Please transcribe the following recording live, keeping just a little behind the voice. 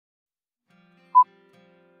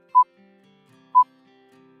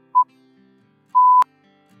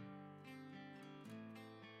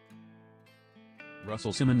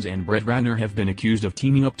Russell Simmons and Brett Ratner have been accused of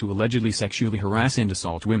teaming up to allegedly sexually harass and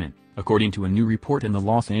assault women, according to a new report in the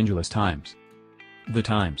Los Angeles Times. The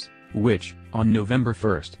Times, which, on November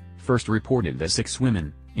 1st, first reported that 6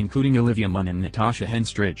 women, including Olivia Munn and Natasha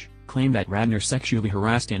Henstridge, claimed that Ratner sexually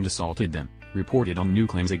harassed and assaulted them, reported on new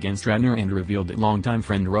claims against Ratner and revealed that longtime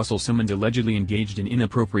friend Russell Simmons allegedly engaged in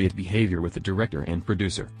inappropriate behavior with the director and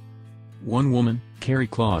producer. One woman, Carrie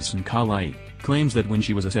Clausen-Kalai, claims that when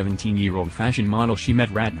she was a 17-year-old fashion model she met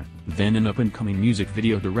Ratner, then an up-and-coming music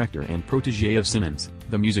video director and protege of Simmons,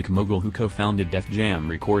 the music mogul who co-founded Def Jam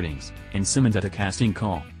Recordings, and Simmons at a casting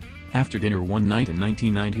call. After dinner one night in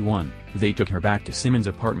 1991, they took her back to Simmons'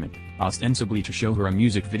 apartment, ostensibly to show her a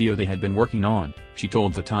music video they had been working on, she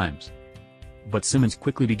told The Times. But Simmons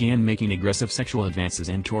quickly began making aggressive sexual advances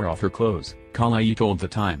and tore off her clothes, Kalai told The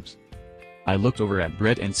Times. "I looked over at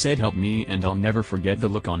Brett and said help me, and I'll never forget the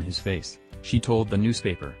look on his face," she told the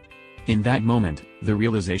newspaper. "In that moment, the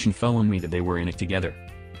realization fell on me that they were in it together."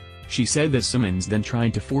 She said that Simmons then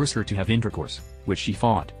tried to force her to have intercourse, which she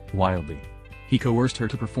fought, wildly. He coerced her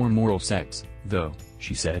to perform oral sex, though,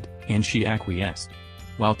 she said, and she acquiesced.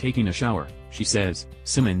 While taking a shower, she says,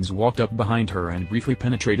 Simmons walked up behind her and briefly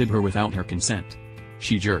penetrated her without her consent.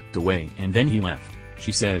 She jerked away and then he left,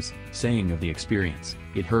 she says, saying of the experience,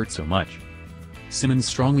 "It hurt so much." Simmons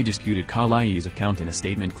strongly disputed Kalai's account in a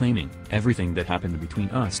statement claiming, "Everything that happened between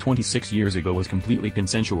us 26 years ago was completely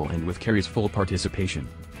consensual and with Carrie's full participation."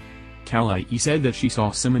 Kalai said that she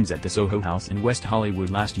saw Simmons at the Soho House in West Hollywood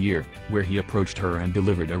last year, where he approached her and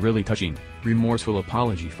delivered a really touching, remorseful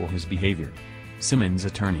apology for his behavior. Simmons'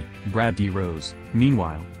 attorney, Brad D. Rose,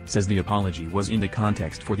 meanwhile, says the apology was in the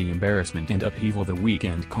context for the embarrassment and upheaval the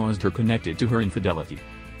weekend caused her connected to her infidelity.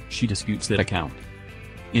 She disputes that account.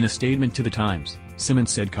 In a statement to The Times, Simmons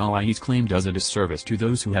said Kalai's claim does a disservice to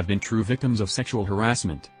those who have been true victims of sexual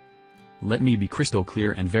harassment. "Let me be crystal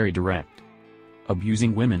clear and very direct.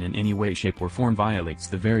 Abusing women in any way, shape or form violates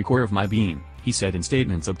the very core of my being," he said in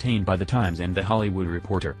statements obtained by The Times and The Hollywood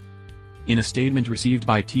Reporter. In a statement received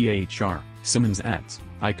by THR, Simmons adds,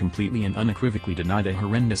 "I completely and unequivocally deny the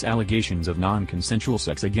horrendous allegations of non-consensual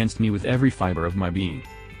sex against me with every fiber of my being."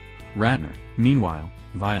 Ratner, meanwhile,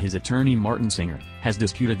 via his attorney Martin Singer, has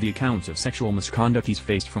disputed the accounts of sexual misconduct he's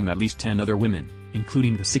faced from at least 10 other women,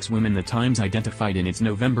 including the 6 women The Times identified in its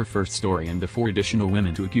November 1st story and the 4 additional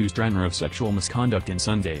women who accused Ratner of sexual misconduct in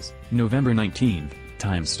Sunday's, November 19,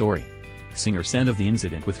 Times story. Singer said of the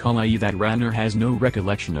incident with Kalai that Ratner has no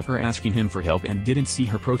recollection of her asking him for help and didn't see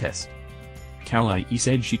her protest. Kalai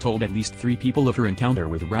said she told at least 3 people of her encounter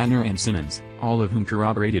with Ratner and Simmons, all of whom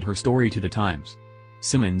corroborated her story to The Times.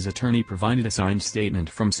 Simmons' attorney provided a signed statement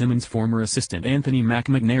from Simmons' former assistant Anthony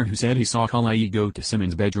McNair, who said he saw Kalai go to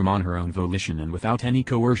Simmons' bedroom on her own volition and without any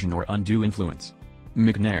coercion or undue influence.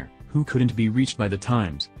 McNair, who couldn't be reached by The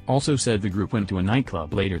Times, also said the group went to a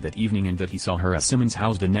nightclub later that evening and that he saw her at Simmons'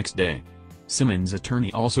 house the next day. Simmons'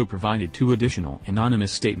 attorney also provided 2 additional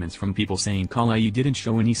anonymous statements from people saying Kalai didn't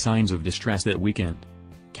show any signs of distress that weekend.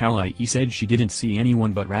 Kalai said she didn't see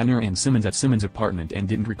anyone but Ratner and Simmons at Simmons' apartment and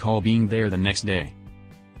didn't recall being there the next day.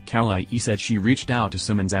 Kalai said she reached out to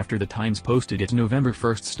Simmons after The Times posted its November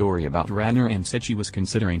 1st story about Ratner and said she was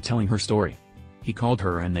considering telling her story. He called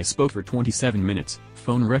her and they spoke for 27 minutes,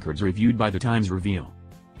 phone records reviewed by The Times reveal.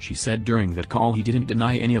 She said during that call he didn't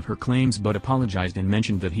deny any of her claims but apologized and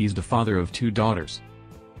mentioned that he's the father of 2 daughters.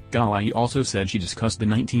 Kalai also said she discussed the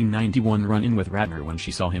 1991 run-in with Ratner when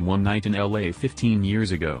she saw him one night in LA 15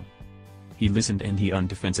 years ago. "He listened and he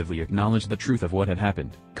undefensively acknowledged the truth of what had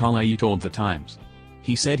happened," Kalai told The Times.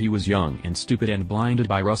 "He said he was young and stupid and blinded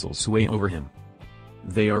by Russell's sway over him."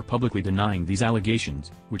 They are publicly denying these allegations,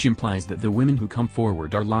 which implies that the women who come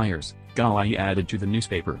forward are liars, Kalai added to the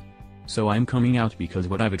newspaper. "So I'm coming out because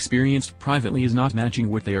what I've experienced privately is not matching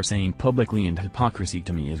what they are saying publicly, and hypocrisy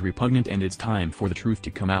to me is repugnant, and it's time for the truth to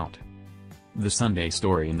come out." The Sunday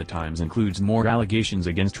story in The Times includes more allegations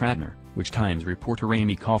against Ratner, which Times reporter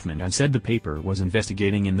Amy Kaufman had said the paper was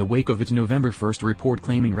investigating in the wake of its November 1st report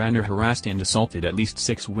claiming Ratner harassed and assaulted at least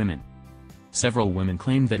 6 women. Several women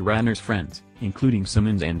claimed that Ratner's friends, including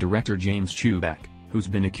Simmons and director James Chubak, who's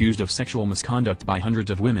been accused of sexual misconduct by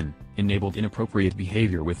hundreds of women, enabled inappropriate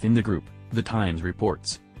behavior within the group, The Times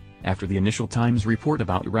reports. After the initial Times report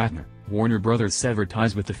about Ratner, Warner Brothers severed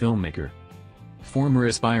ties with the filmmaker. Former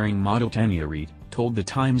aspiring model Tanya Reid told The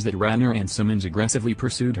Times that Ratner and Simmons aggressively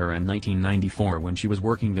pursued her in 1994 when she was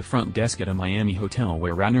working the front desk at a Miami hotel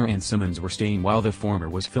where Ratner and Simmons were staying while the former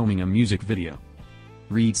was filming a music video.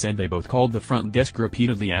 Reid said they both called the front desk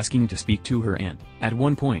repeatedly asking to speak to her and, at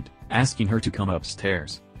one point, asking her to come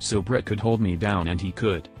upstairs, so Brett could hold me down and he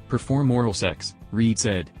could perform oral sex, Reid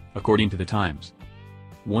said, according to The Times.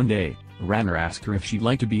 One day, Ratner asked her if she'd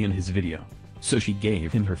like to be in his video. So she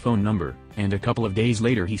gave him her phone number, and a couple of days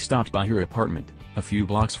later he stopped by her apartment, a few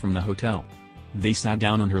blocks from the hotel. They sat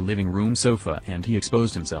down on her living room sofa and he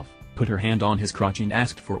exposed himself, put her hand on his crotch and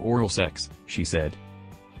asked for oral sex, she said.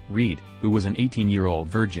 Reed, who was an 18-year-old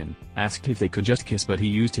virgin, asked if they could just kiss, but he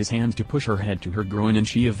used his hand to push her head to her groin and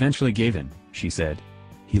she eventually gave in, she said.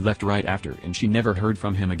 He left right after and she never heard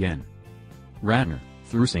from him again. Ratner,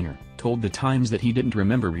 through Singer, told The Times that he didn't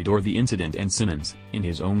remember Reed or the incident, and Simmons, in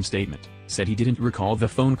his own statement, said he didn't recall the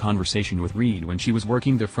phone conversation with Reed when she was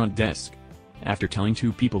working the front desk. After telling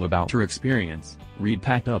two people about her experience, Reed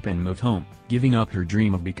packed up and moved home, giving up her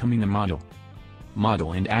dream of becoming a model.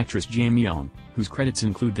 Model and actress Jamie Young, whose credits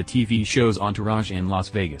include the TV shows Entourage and Las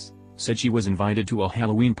Vegas, said she was invited to a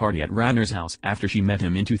Halloween party at Ratner's house after she met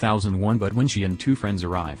him in 2001, but when she and two friends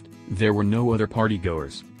arrived, there were no other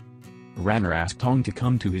partygoers. Ratner asked Young to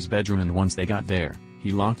come to his bedroom, and once they got there,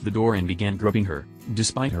 he locked the door and began groping her,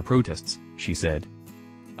 despite her protests, she said.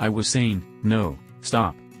 I was saying, no,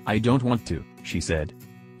 stop, I don't want to, she said.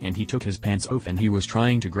 And he took his pants off and he was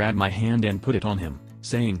trying to grab my hand and put it on him,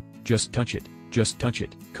 saying, just touch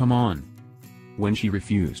it, come on. When she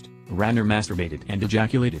refused, Ratner masturbated and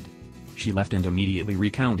ejaculated. She left and immediately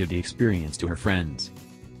recounted the experience to her friends.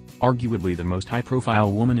 Arguably the most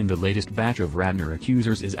high-profile woman in the latest batch of Ratner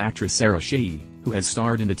accusers is actress Sarah Shea, who has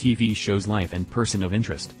starred in the TV shows Life and Person of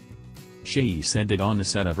Interest. Shea said that on the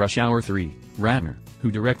set of Rush Hour 3, Ratner,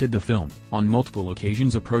 who directed the film, on multiple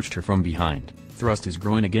occasions approached her from behind, thrust his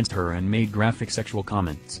groin against her and made graphic sexual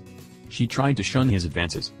comments. She tried to shun his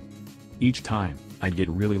advances. Each time, I'd get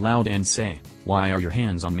really loud and say, why are your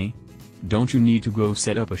hands on me? Don't you need to go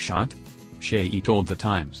set up a shot? Shea told The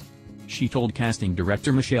Times. She told casting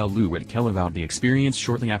director Michelle Lewitt-Kell about the experience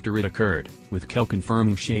shortly after it occurred, with Kell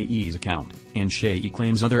confirming Shea's account, and Shea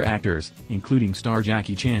claims other actors, including star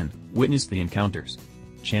Jackie Chan, witnessed the encounters.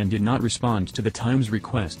 Chan did not respond to The Times'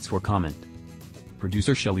 requests for comment.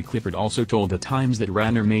 Producer Shelley Clifford also told The Times that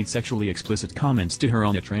Ratner made sexually explicit comments to her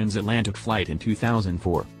on a transatlantic flight in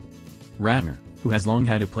 2004. Ratner, who has long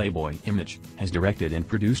had a Playboy image, has directed and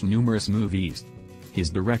produced numerous movies. His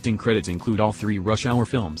directing credits include all three Rush Hour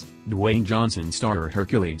films, Dwayne Johnson starrer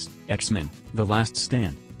Hercules, X-Men, The Last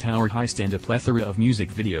Stand, Tower Heist, and a plethora of music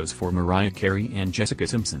videos for Mariah Carey and Jessica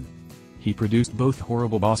Simpson. He produced both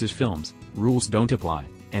Horrible Bosses films, Rules Don't Apply,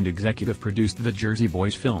 and executive produced the Jersey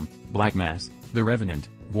Boys film, Black Mass, The Revenant,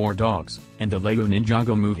 War Dogs, and the Lego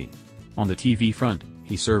Ninjago movie. On the TV front,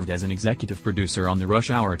 he served as an executive producer on the Rush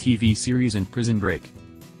Hour TV series and Prison Break.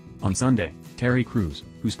 On Sunday, Terry Crews,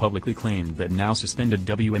 who's publicly claimed that now suspended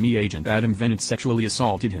WME agent Adam Bennett sexually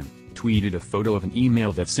assaulted him, tweeted a photo of an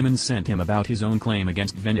email that Simmons sent him about his own claim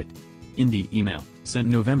against Bennett. In the email, sent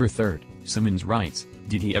November 3, Simmons writes,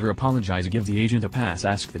 "Did he ever apologize, give the agent a pass,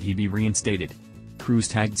 ask that he be reinstated?" Crews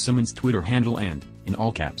tagged Simmons' Twitter handle and, in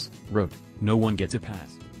all caps, wrote, "No one gets a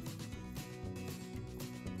pass."